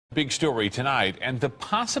Big story tonight, and the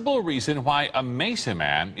possible reason why a Mesa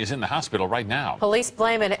man is in the hospital right now. Police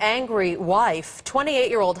blame an angry wife,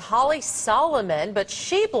 28-year-old Holly Solomon, but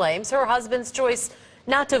she blames her husband's choice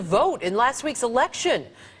not to vote in last week's election.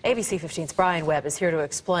 ABC 15's Brian Webb is here to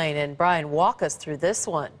explain, and Brian, walk us through this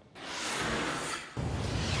one.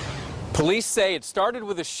 Police say it started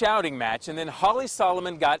with a shouting match, and then Holly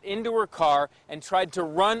Solomon got into her car and tried to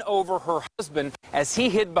run over her husband as he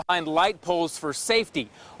hid behind light poles for safety,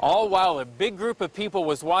 all while a big group of people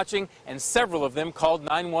was watching and several of them called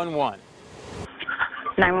 911.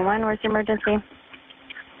 911, where's the emergency?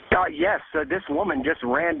 Yes, this woman just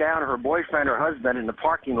ran down her boyfriend or husband in the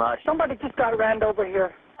parking lot. Somebody just got ran over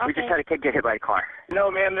here. We just had a kid get hit by a car.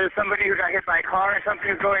 No, ma'am, there's somebody who got hit by a car and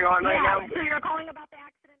something's going on right now. So you're calling about the accident?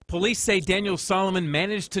 Police say Daniel Solomon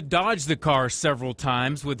managed to dodge the car several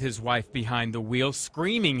times with his wife behind the wheel,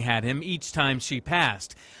 screaming at him each time she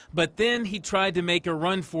passed. But then he tried to make a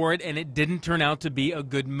run for it, and it didn't turn out to be a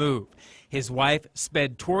good move. His wife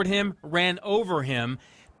sped toward him, ran over him,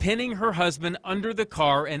 pinning her husband under the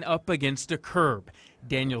car and up against a curb.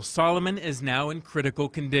 Daniel Solomon is now in critical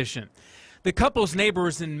condition. The couple's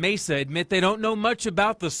neighbors in Mesa admit they don't know much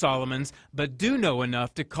about the Solomons, but do know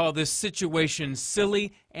enough to call this situation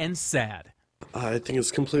silly and sad. I think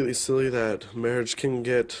it's completely silly that marriage can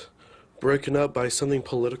get broken up by something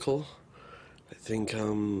political. I think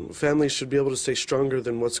families should be able to stay stronger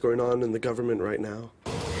than what's going on in the government right now.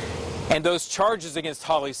 And those charges against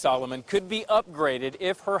Holly Solomon could be upgraded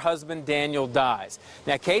if her husband Daniel dies.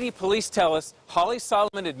 Now, Katie, police tell us Holly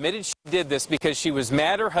Solomon admitted she did this because she was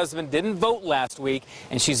mad her husband didn't vote last week,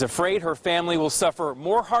 and she's afraid her family will suffer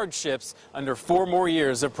more hardships under 4 more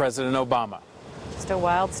years of President Obama. Just a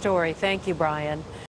wild story. Thank you, Brian.